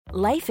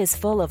Life is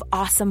full of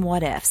awesome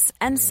what-ifs,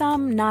 and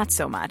some not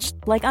so much,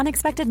 like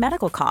unexpected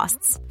medical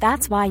costs.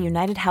 That's why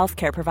United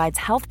Healthcare provides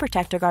Health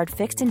Protector Guard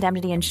fixed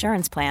indemnity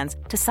insurance plans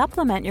to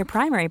supplement your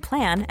primary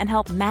plan and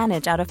help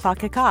manage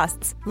out-of-pocket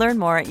costs. Learn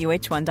more at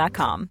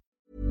uh1.com.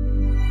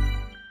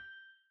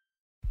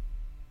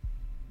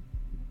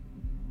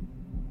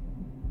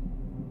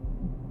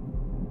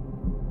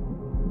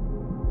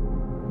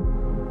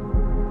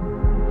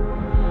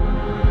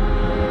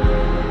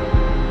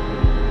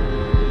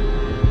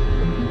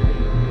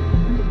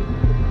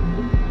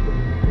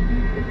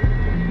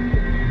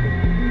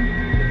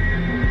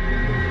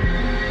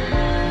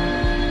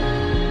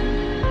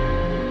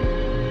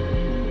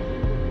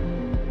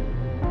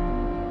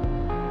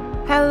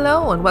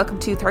 Hello and welcome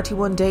to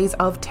 31 Days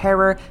of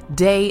Terror,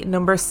 day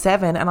number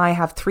 7, and I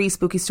have 3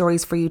 spooky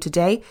stories for you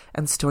today,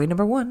 and story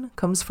number 1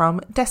 comes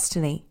from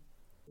Destiny.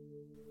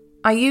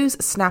 I use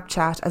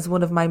Snapchat as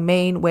one of my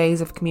main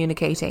ways of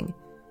communicating.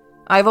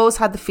 I've always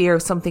had the fear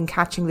of something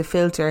catching the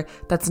filter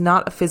that's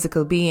not a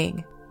physical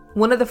being.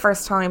 One of the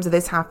first times that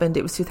this happened,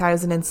 it was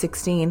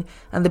 2016,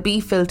 and the B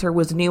filter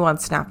was new on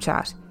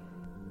Snapchat.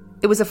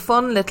 It was a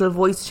fun little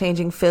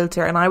voice-changing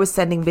filter, and I was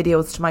sending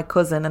videos to my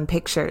cousin and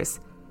pictures.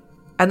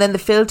 And then the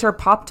filter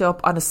popped up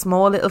on a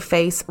small little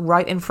face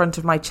right in front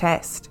of my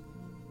chest.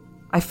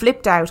 I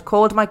flipped out,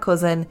 called my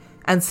cousin,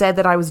 and said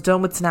that I was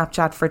done with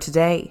Snapchat for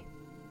today.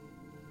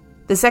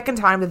 The second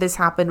time that this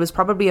happened was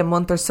probably a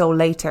month or so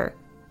later,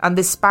 and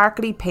this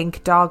sparkly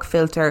pink dog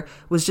filter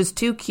was just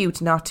too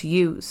cute not to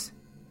use.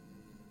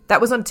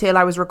 That was until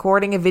I was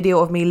recording a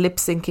video of me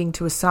lip-syncing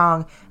to a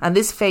song, and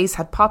this face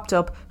had popped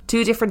up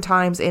 2 different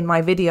times in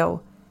my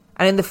video.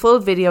 And in the full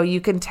video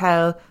you can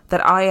tell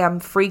that I am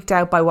freaked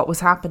out by what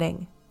was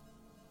happening.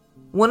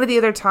 One of the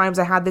other times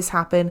I had this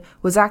happen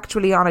was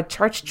actually on a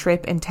church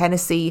trip in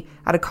Tennessee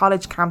at a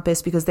college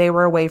campus because they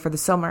were away for the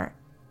summer.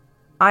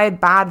 I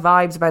had bad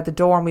vibes about the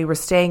dorm we were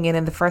staying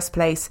in the first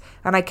place,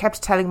 and I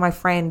kept telling my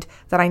friend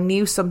that I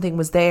knew something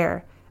was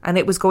there and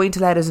it was going to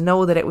let us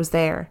know that it was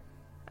there.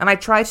 And I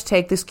tried to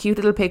take this cute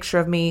little picture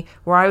of me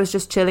where I was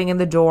just chilling in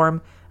the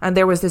dorm, and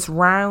there was this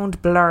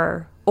round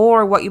blur,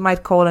 or what you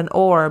might call an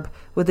orb,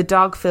 with a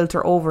dog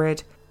filter over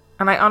it,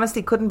 and I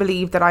honestly couldn't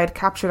believe that I had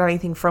captured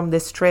anything from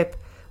this trip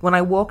when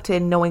I walked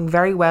in knowing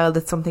very well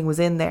that something was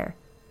in there.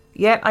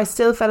 Yet I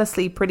still fell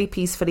asleep pretty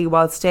peacefully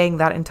while staying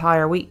that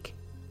entire week.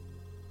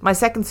 My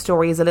second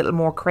story is a little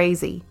more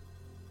crazy.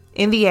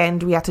 In the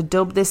end, we had to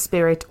dub this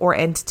spirit or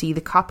entity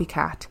the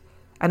copycat,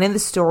 and in the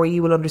story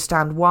you will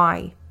understand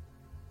why.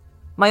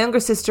 My younger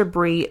sister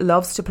Bree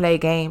loves to play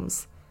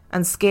games,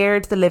 and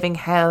scared the living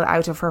hell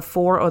out of her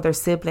 4 other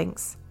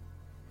siblings.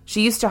 She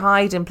used to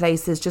hide in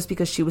places just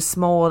because she was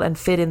small and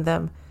fit in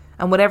them,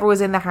 and whatever was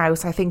in the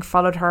house I think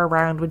followed her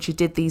around when she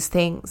did these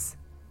things.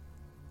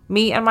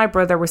 Me and my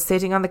brother were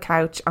sitting on the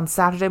couch on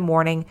Saturday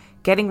morning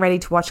getting ready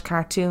to watch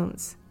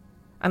cartoons,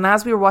 and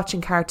as we were watching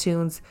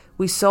cartoons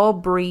we saw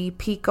Bree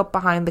peek up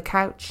behind the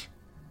couch,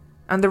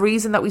 and the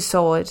reason that we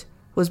saw it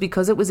was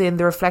because it was in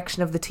the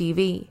reflection of the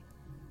TV.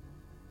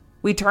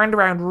 We turned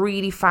around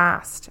really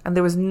fast and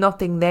there was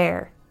nothing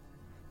there.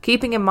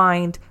 Keeping in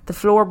mind the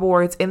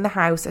floorboards in the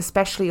house,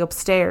 especially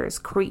upstairs,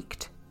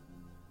 creaked.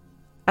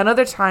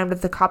 Another time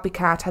that the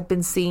copycat had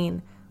been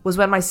seen was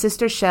when my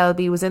sister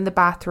Shelby was in the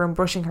bathroom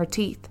brushing her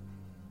teeth,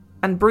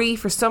 and Bree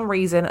for some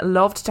reason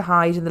loved to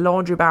hide in the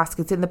laundry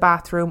baskets in the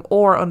bathroom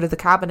or under the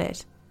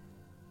cabinet.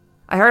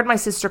 I heard my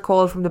sister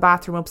call from the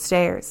bathroom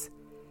upstairs,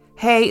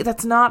 "Hey,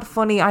 that's not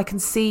funny, I can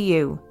see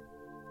you."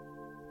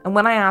 And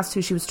when I asked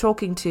who she was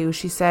talking to,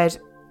 she said,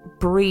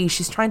 "Bree,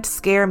 she's trying to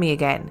scare me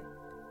again."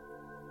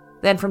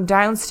 Then from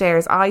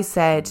downstairs I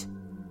said,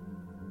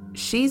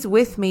 "She's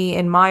with me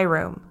in my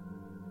room."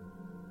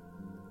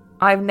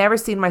 I've never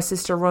seen my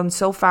sister run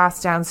so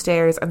fast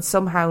downstairs and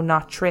somehow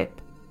not trip.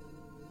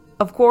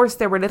 Of course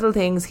there were little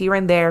things here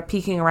and there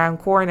peeking around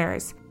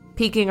corners,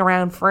 peeking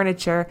around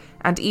furniture,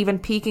 and even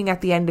peeking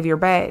at the end of your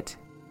bed.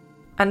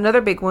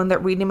 Another big one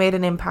that really made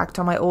an impact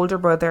on my older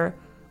brother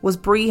was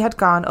Bree had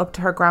gone up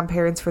to her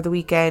grandparents for the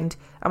weekend,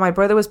 and my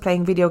brother was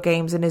playing video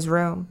games in his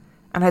room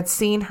and had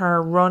seen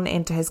her run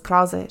into his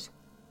closet.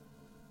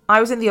 I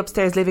was in the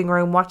upstairs living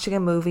room watching a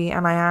movie,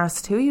 and I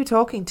asked, "Who are you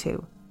talking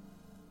to?"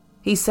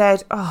 He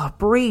said, "Oh,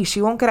 Bree,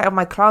 she won't get out of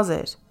my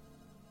closet."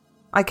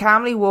 I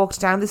calmly walked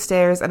down the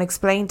stairs and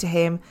explained to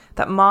him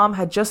that Mom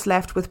had just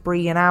left with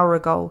Bree an hour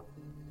ago,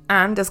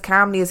 and as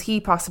calmly as he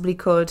possibly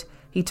could,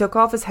 he took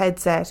off his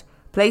headset,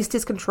 placed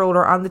his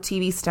controller on the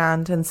TV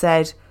stand and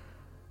said,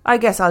 "I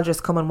guess I'll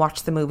just come and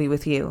watch the movie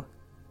with you."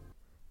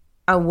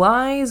 A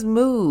wise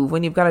move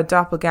when you've got a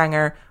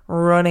doppelganger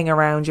running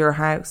around your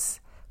house.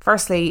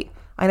 Firstly,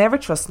 I never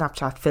trust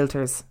Snapchat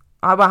filters.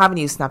 I haven't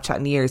used Snapchat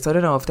in years, so I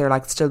don't know if they're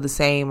like still the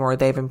same or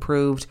they've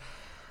improved.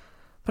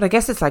 But I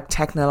guess it's like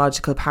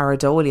technological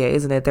pareidolia,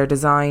 isn't it? They're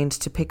designed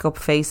to pick up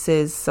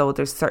faces, so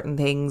there's certain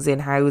things in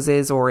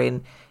houses or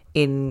in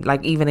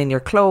like even in your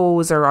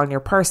clothes or on your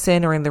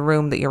person or in the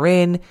room that you're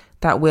in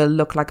that will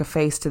look like a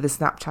face to the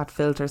Snapchat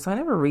filter. So I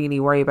never really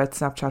worry about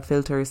Snapchat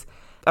filters.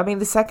 I mean,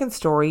 the second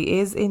story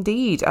is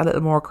indeed a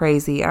little more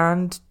crazy,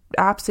 and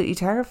absolutely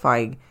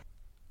terrifying.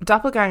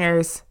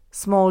 Doppelgangers,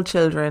 small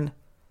children,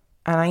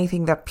 and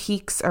anything that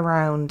peeks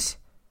around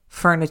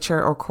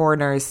furniture or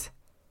corners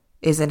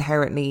is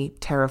inherently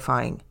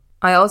terrifying.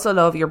 I also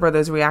love your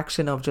brother's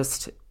reaction of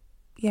just,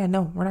 yeah,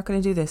 no, we're not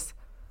going to do this.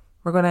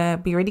 We're going to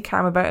be really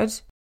calm about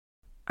it.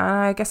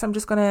 I guess I'm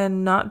just going to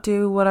not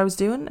do what I was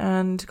doing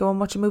and go and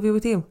watch a movie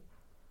with you.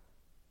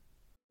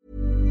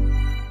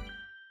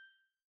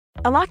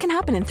 A lot can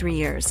happen in 3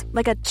 years,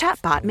 like a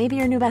chatbot may be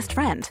your new best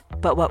friend.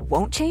 But what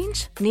won't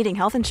change? Needing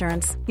health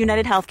insurance.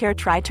 United Healthcare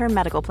Tri-Term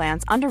Medical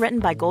Plans, underwritten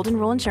by Golden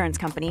Rule Insurance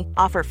Company,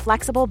 offer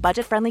flexible,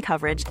 budget-friendly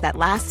coverage that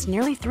lasts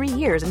nearly 3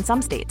 years in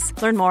some states.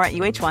 Learn more at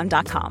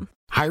uh1.com.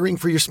 Hiring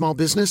for your small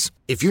business?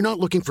 If you're not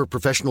looking for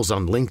professionals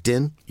on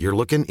LinkedIn, you're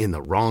looking in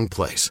the wrong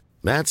place.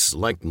 That's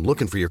like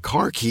looking for your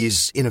car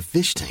keys in a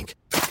fish tank.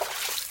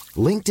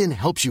 LinkedIn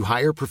helps you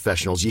hire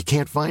professionals you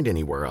can't find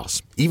anywhere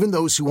else, even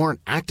those who aren't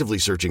actively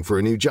searching for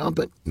a new job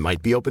but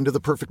might be open to the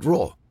perfect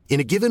role. In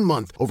a given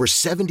month, over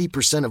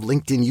 70% of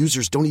LinkedIn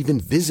users don't even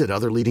visit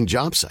other leading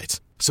job sites.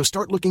 So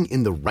start looking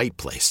in the right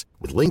place.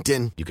 With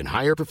LinkedIn, you can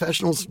hire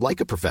professionals like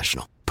a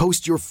professional.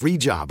 Post your free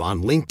job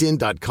on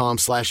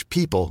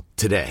linkedin.com/people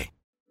today.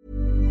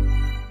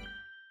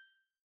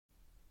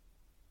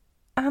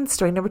 And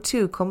story number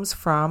 2 comes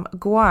from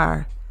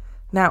Gwar.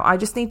 Now, I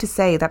just need to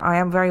say that I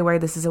am very aware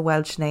this is a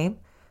Welsh name.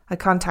 I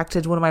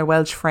contacted one of my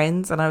Welsh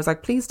friends and I was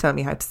like, please tell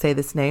me how to say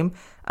this name.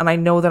 And I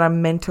know that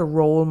I'm meant to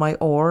roll my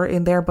R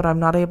in there, but I'm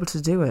not able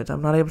to do it.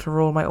 I'm not able to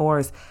roll my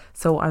R's.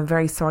 So I'm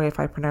very sorry if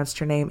I pronounced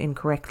your name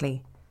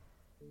incorrectly.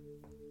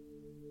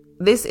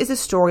 This is a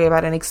story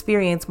about an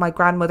experience my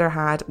grandmother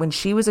had when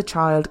she was a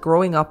child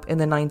growing up in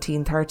the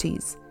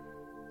 1930s.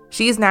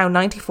 She is now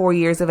 94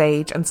 years of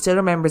age and still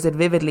remembers it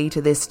vividly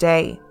to this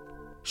day.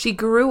 She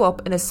grew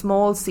up in a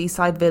small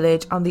seaside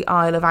village on the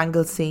Isle of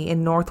Anglesey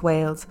in North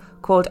Wales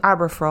called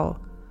Aberfraw,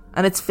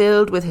 and it's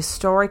filled with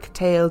historic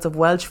tales of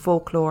Welsh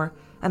folklore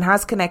and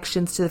has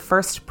connections to the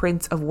first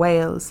Prince of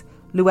Wales,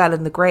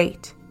 Llewellyn the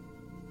Great.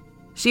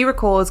 She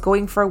recalls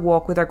going for a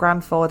walk with her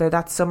grandfather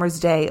that summer's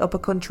day up a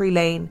country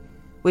lane,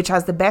 which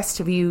has the best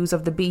views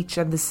of the beach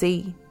and the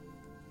sea.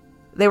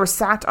 They were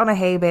sat on a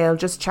hay bale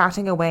just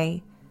chatting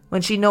away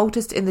when she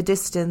noticed in the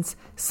distance,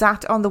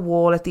 sat on the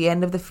wall at the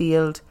end of the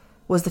field,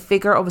 was the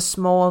figure of a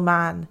small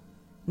man,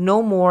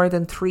 no more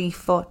than 3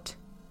 foot.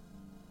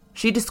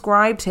 She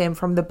described him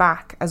from the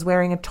back as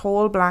wearing a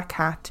tall black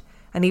hat,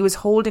 and he was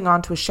holding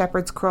on to a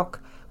shepherd's crook,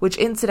 which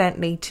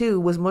incidentally too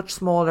was much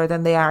smaller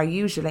than they are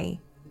usually.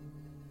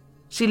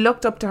 She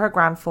looked up to her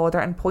grandfather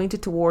and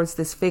pointed towards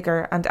this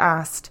figure and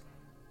asked,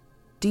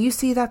 "Do you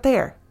see that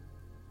there?"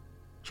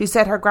 She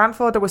said her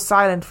grandfather was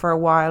silent for a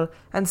while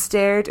and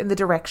stared in the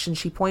direction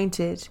she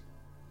pointed.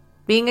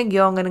 Being a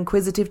young and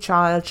inquisitive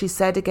child, she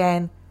said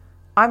again,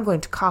 "I'm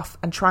going to cough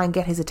and try and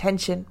get his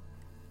attention."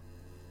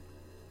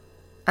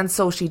 And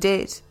so she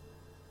did.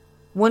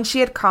 Once she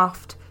had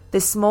coughed,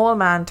 this small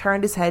man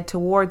turned his head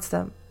towards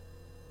them.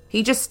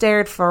 He just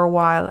stared for a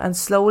while and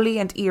slowly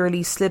and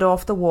eerily slid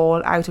off the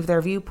wall out of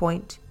their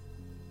viewpoint.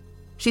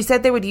 She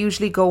said they would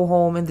usually go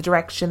home in the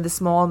direction the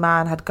small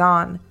man had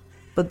gone,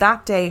 but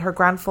that day her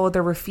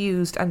grandfather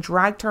refused and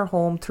dragged her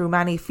home through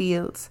many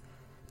fields,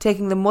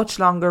 taking the much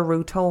longer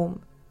route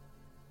home.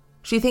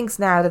 She thinks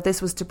now that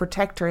this was to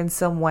protect her in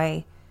some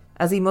way,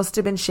 as he must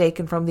have been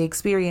shaken from the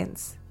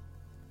experience.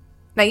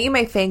 Now you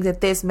may think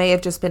that this may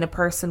have just been a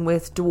person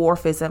with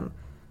dwarfism,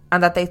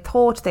 and that they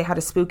thought they had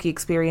a spooky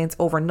experience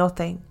over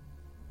nothing.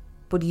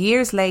 But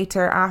years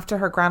later, after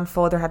her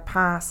grandfather had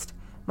passed,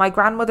 my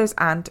grandmother's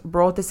aunt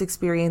brought this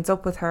experience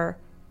up with her,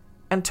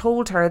 and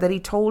told her that he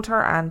told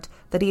her aunt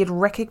that he had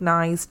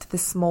recognised the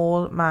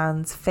small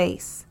man's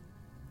face.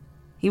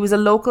 He was a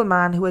local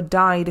man who had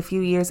died a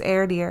few years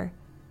earlier,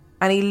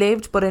 and he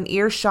lived but an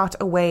earshot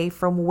away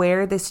from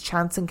where this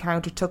chance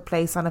encounter took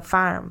place on a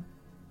farm.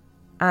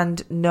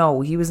 And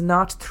no, he was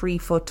not 3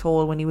 foot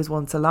tall when he was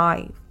once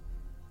alive.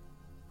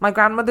 My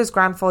grandmother's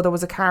grandfather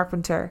was a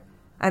carpenter,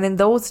 and in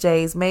those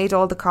days made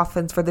all the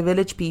coffins for the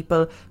village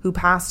people who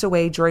passed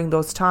away during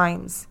those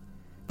times.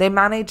 They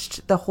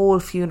managed the whole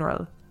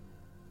funeral.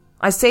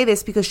 I say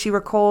this because she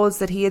recalls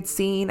that he had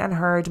seen and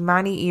heard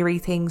many eerie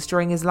things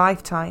during his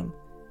lifetime,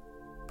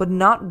 but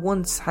not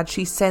once had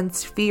she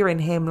sensed fear in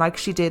him like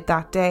she did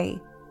that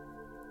day.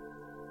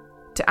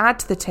 To add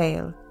to the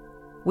tale,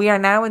 we are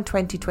now in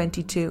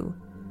 2022,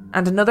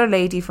 and another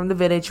lady from the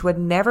village who had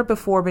never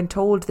before been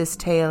told this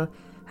tale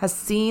has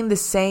seen the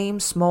same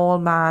small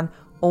man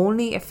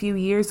only a few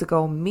years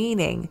ago,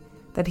 meaning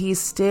that he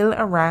is still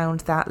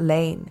around that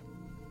lane.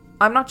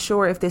 I'm not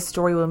sure if this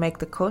story will make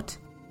the cut,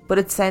 but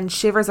it sends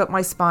shivers up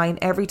my spine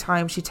every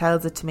time she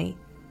tells it to me,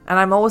 and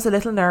I'm always a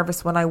little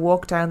nervous when I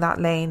walk down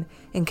that lane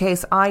in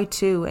case I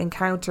too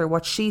encounter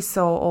what she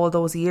saw all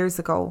those years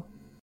ago.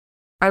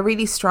 I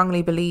really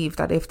strongly believe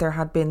that if there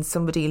had been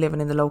somebody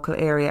living in the local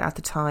area at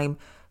the time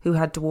who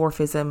had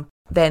dwarfism,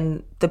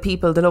 then the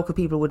local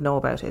people would know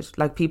about it.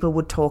 Like, people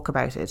would talk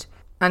about it.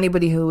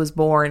 Anybody who was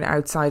born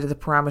outside of the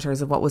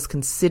parameters of what was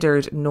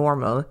considered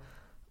normal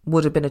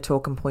would have been a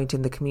talking point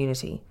in the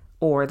community.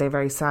 or they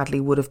very sadly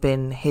would have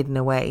been hidden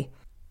away.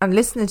 And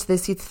listening to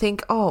this, you'd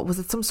think, oh, was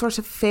it some sort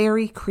of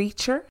fairy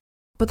creature?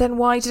 But then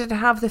why did it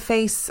have the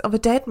face of a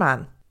dead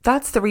man?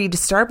 That's the really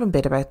disturbing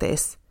bit about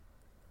this.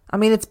 I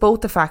mean, it's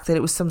both the fact that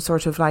it was some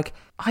sort of like,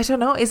 I don't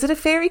know, is it a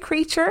fairy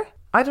creature?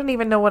 I don't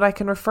even know what I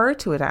can refer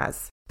to it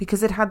as,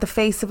 because it had the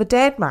face of a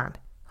dead man.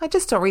 I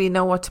just don't really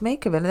know what to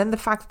make of it. And then the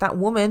fact that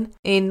woman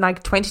in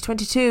like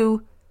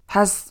 2022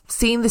 has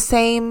seen the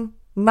same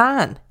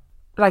man.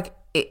 Like,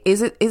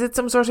 is it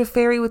some sort of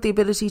fairy with the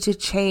ability to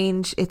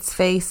change its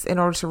face in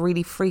order to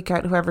really freak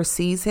out whoever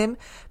sees him?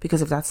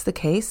 Because if that's the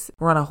case,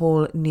 we're on a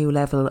whole new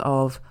level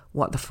of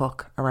what the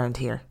fuck around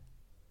here.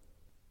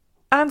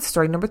 And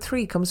story number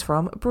 3 comes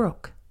from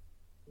Brooke.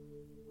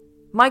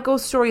 My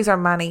ghost stories are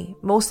many,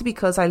 mostly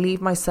because I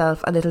leave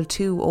myself a little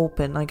too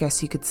open, I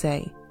guess you could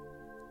say.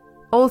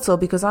 Also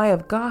because I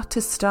have got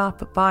to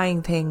stop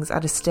buying things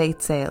at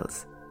estate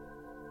sales.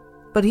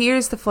 But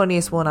here's the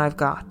funniest one I've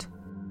got,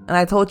 and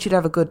I thought you'd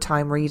have a good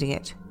time reading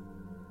it.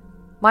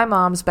 My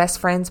mom's best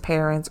friend's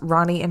parents,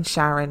 Ronnie and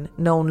Sharon,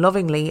 known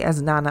lovingly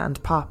as Nana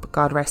and Pop,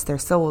 God rest their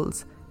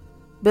souls,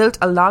 built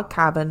a log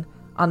cabin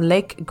on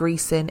Lake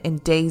Greason in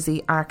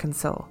Daisy,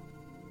 Arkansas.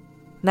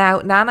 Now,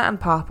 Nana and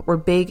Pop were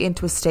big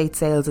into estate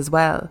sales as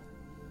well.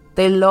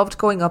 They loved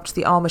going up to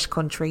the Amish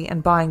country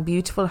and buying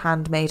beautiful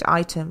handmade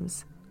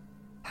items.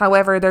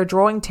 However, their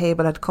drawing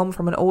table had come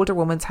from an older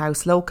woman's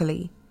house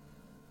locally.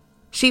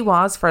 She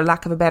was, for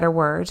lack of a better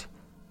word,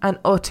 an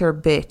utter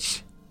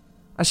bitch.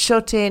 A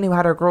shut-in who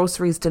had her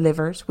groceries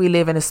delivered. We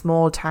live in a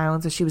small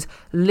town, so she was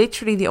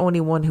literally the only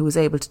one who was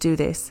able to do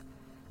this,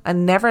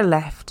 and never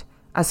left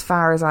as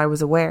far as I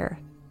was aware.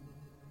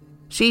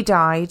 She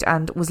died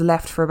and was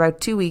left for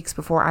about 2 weeks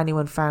before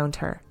anyone found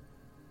her.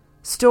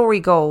 Story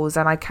goes,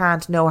 and I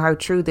can't know how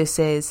true this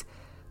is,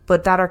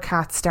 but that her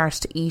cat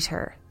started to eat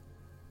her.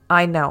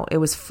 I know, it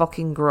was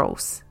fucking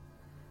gross.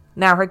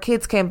 Now her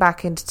kids came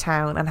back into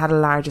town and had a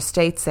large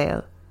estate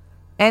sale.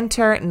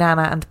 Enter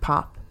Nana and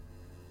Pop.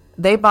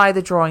 They buy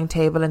the drawing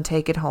table and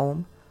take it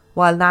home.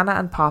 While Nana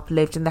and Pop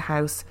lived in the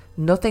house,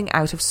 nothing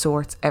out of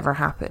sorts ever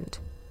happened.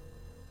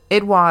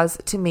 It was,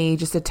 to me,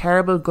 just a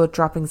terrible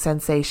gut-dropping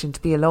sensation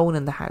to be alone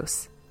in the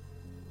house.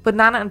 But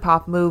Nana and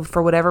Pop moved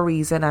for whatever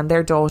reason, and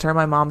their daughter,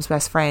 my mom's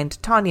best friend,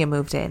 Tanya,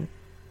 moved in.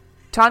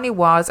 Tanya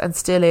was and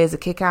still is a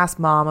kick-ass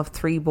mom of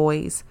 3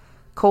 boys,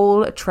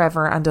 Cole,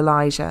 Trevor and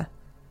Elijah.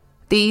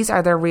 These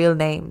are their real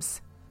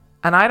names.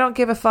 And I don't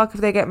give a fuck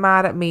if they get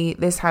mad at me,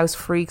 this house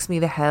freaks me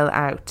the hell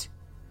out.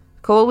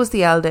 Cole was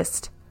the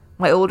eldest,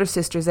 my older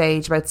sister's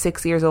age, about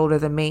 6 years older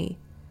than me.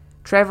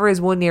 Trevor is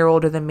 1 year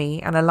older than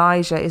me, and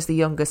Elijah is the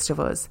youngest of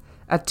us,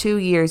 at 2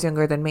 years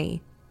younger than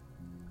me.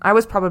 I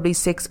was probably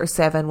 6 or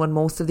 7 when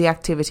most of the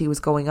activity was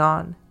going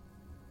on.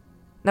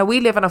 Now we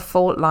live on a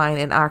fault line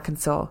in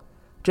Arkansas,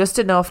 just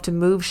enough to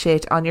move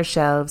shit on your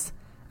shelves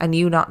and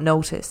you not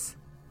notice.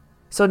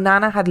 So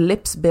Nana had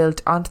lips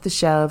built onto the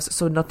shelves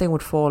so nothing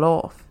would fall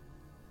off.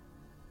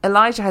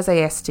 Elijah has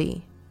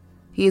ASD.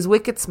 He is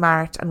wicked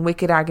smart and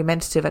wicked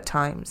argumentative at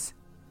times.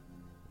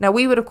 Now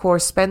we would of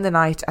course spend the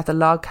night at the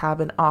log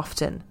cabin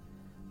often.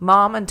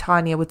 Mom and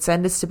Tanya would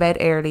send us to bed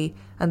early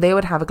and they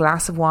would have a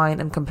glass of wine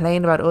and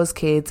complain about us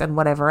kids and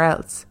whatever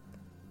else.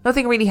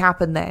 Nothing really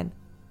happened then,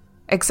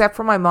 except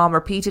for my mom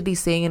repeatedly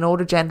seeing an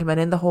older gentleman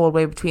in the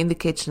hallway between the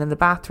kitchen and the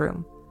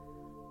bathroom.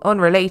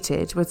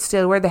 Unrelated, but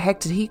still, where the heck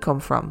did he come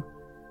from?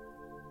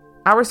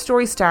 Our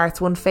story starts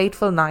one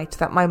fateful night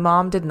that my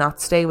mom did not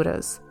stay with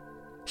us.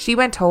 She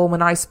went home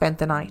and I spent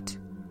the night.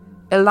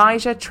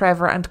 Elijah,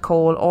 Trevor and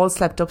Cole all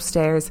slept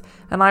upstairs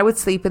and I would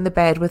sleep in the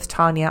bed with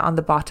Tanya on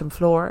the bottom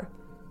floor.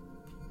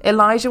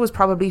 Elijah was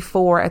probably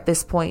 4 at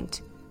this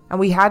point, and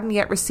we hadn't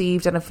yet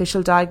received an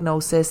official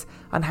diagnosis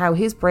on how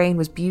his brain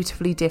was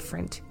beautifully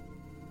different.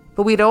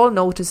 But we'd all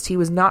noticed he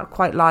was not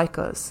quite like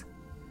us.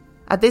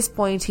 At this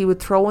point he would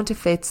throw into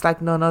fits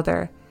like none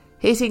other,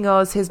 hitting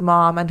us, his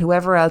mom and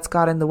whoever else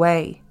got in the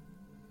way.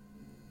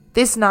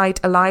 This night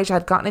Elijah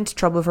had gotten into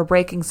trouble for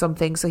breaking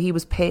something, so he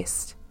was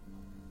pissed.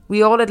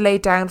 We all had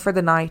laid down for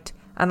the night,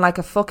 and like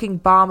a fucking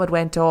bomb had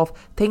went off,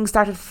 things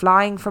started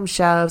flying from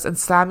shelves and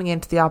slamming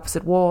into the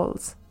opposite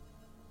walls.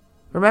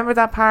 Remember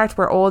that part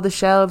where all the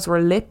shelves were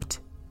lipped?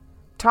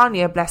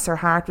 Tanya, bless her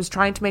heart, was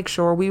trying to make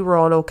sure we were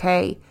all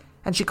okay,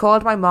 and she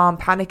called my mom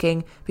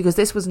panicking because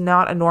this was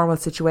not a normal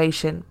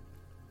situation.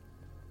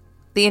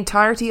 The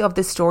entirety of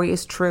this story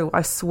is true.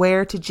 I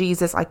swear to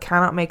Jesus, I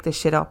cannot make this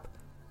shit up.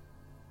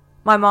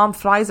 My mom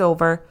flies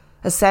over,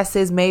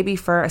 assesses maybe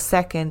for a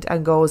second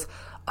and goes,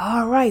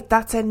 "Alright,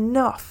 that's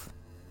enough."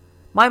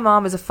 My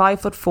mom is a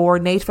 5'4"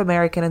 Native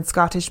American and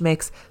Scottish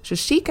mix, so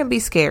she can be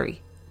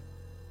scary.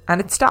 And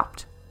it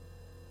stopped.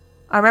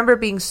 I remember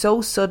being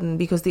so sudden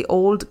because the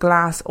old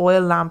glass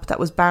oil lamp that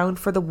was bound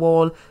for the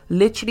wall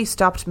literally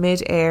stopped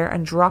mid-air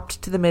and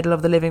dropped to the middle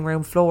of the living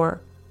room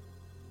floor.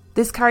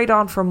 This carried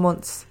on for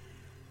months.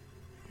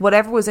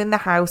 Whatever was in the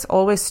house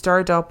always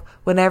stirred up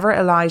whenever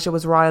Elijah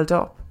was riled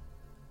up,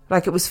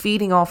 like it was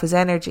feeding off his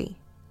energy.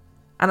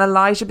 And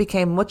Elijah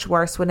became much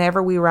worse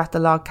whenever we were at the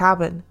log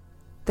cabin.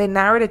 They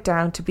narrowed it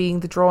down to being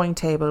the drawing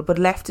table but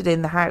left it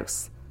in the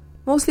house.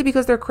 Mostly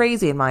because they're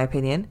crazy in my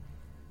opinion.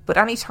 But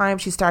any time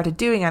she started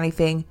doing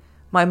anything,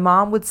 my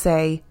mom would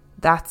say,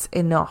 "That's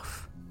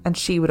enough," and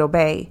she would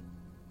obey.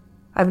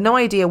 I have no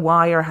idea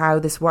why or how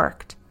this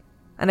worked.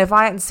 And if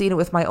I hadn't seen it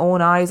with my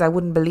own eyes, I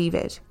wouldn't believe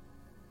it.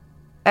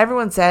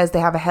 Everyone says they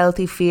have a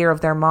healthy fear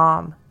of their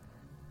mom.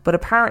 But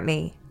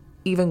apparently,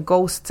 even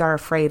ghosts are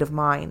afraid of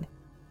mine.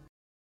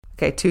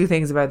 Okay, 2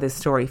 things about this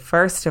story.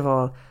 First of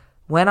all,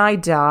 when I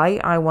die,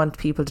 I want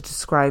people to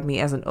describe me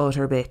as an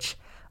utter bitch.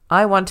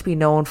 I want to be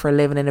known for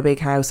living in a big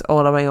house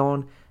all on my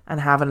own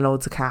and having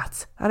loads of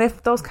cats. And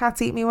if those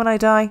cats eat me when I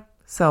die,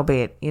 so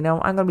be it. You know,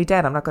 I'm going to be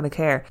dead. I'm not going to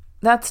care.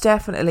 That's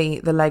definitely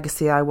the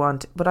legacy I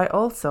want. But I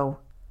also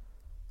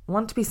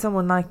want to be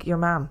someone like your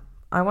mum.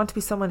 I want to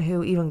be someone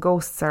who even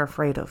ghosts are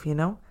afraid of, you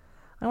know?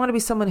 I want to be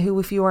someone who,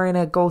 if you are in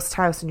a ghost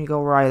house and you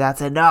go, "Right,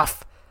 that's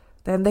enough,"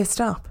 then they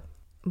stop.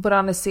 But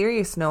on a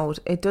serious note,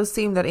 it does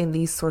seem that in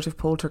these sort of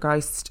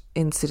poltergeist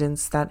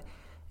incidents that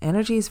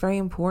energy is very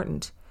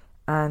important.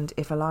 And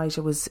if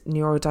Elijah was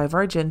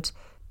neurodivergent,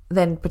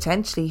 then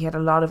potentially he had a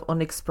lot of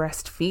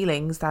unexpressed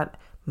feelings that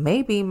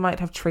maybe might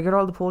have triggered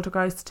all the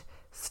poltergeist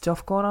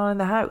stuff going on in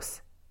the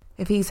house.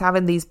 If he's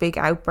having these big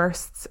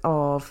outbursts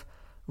of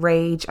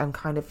rage and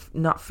kind of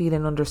not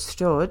feeling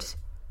understood,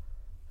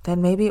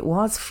 then maybe it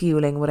was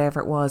fueling whatever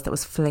it was that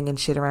was flinging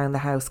shit around the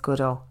house,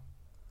 Goodo.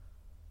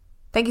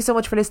 Thank you so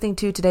much for listening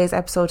to today's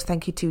episode.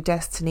 Thank you to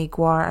Destiny,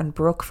 Gwar and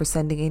Brooke for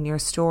sending in your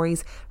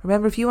stories.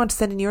 Remember, if you want to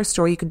send in your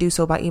story, you can do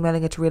so by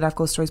emailing it to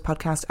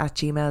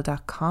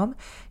reallifeghoststoriespodcast@gmail.com.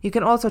 You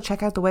can also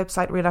check out the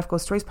website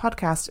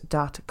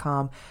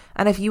reallifeghoststoriespodcast.com.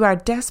 And if you are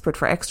desperate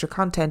for extra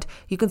content,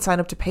 you can sign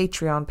up to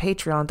Patreon,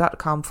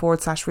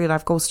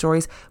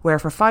 patreon.com/reallifeghoststories, where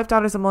for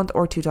 $5 a month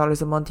or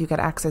 $2 a month, you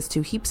get access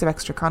to heaps of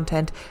extra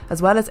content,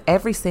 as well as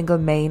every single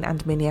main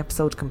and mini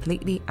episode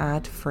completely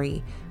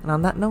ad-free. And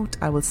on that note,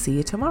 I will see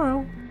you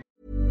tomorrow.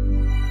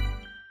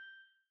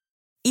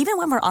 Even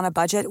when we're on a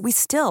budget, we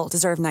still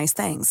deserve nice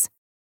things.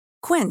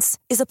 Quince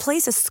is a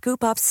place to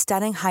scoop up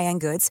stunning high-end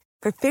goods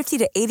for 50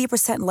 to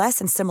 80% less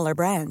than similar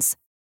brands.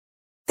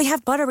 They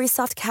have buttery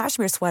soft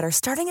cashmere sweaters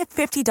starting at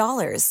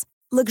 $50,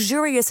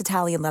 luxurious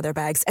Italian leather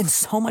bags, and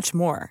so much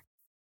more.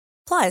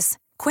 Plus,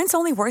 Quince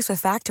only works with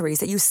factories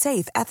that use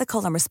safe,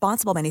 ethical, and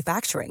responsible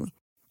manufacturing.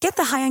 Get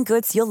the high-end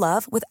goods you'll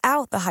love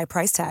without the high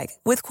price tag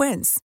with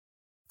Quince.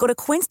 Go to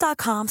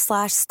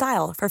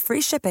quince.com/style for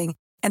free shipping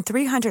and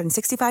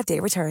 365-day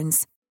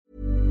returns.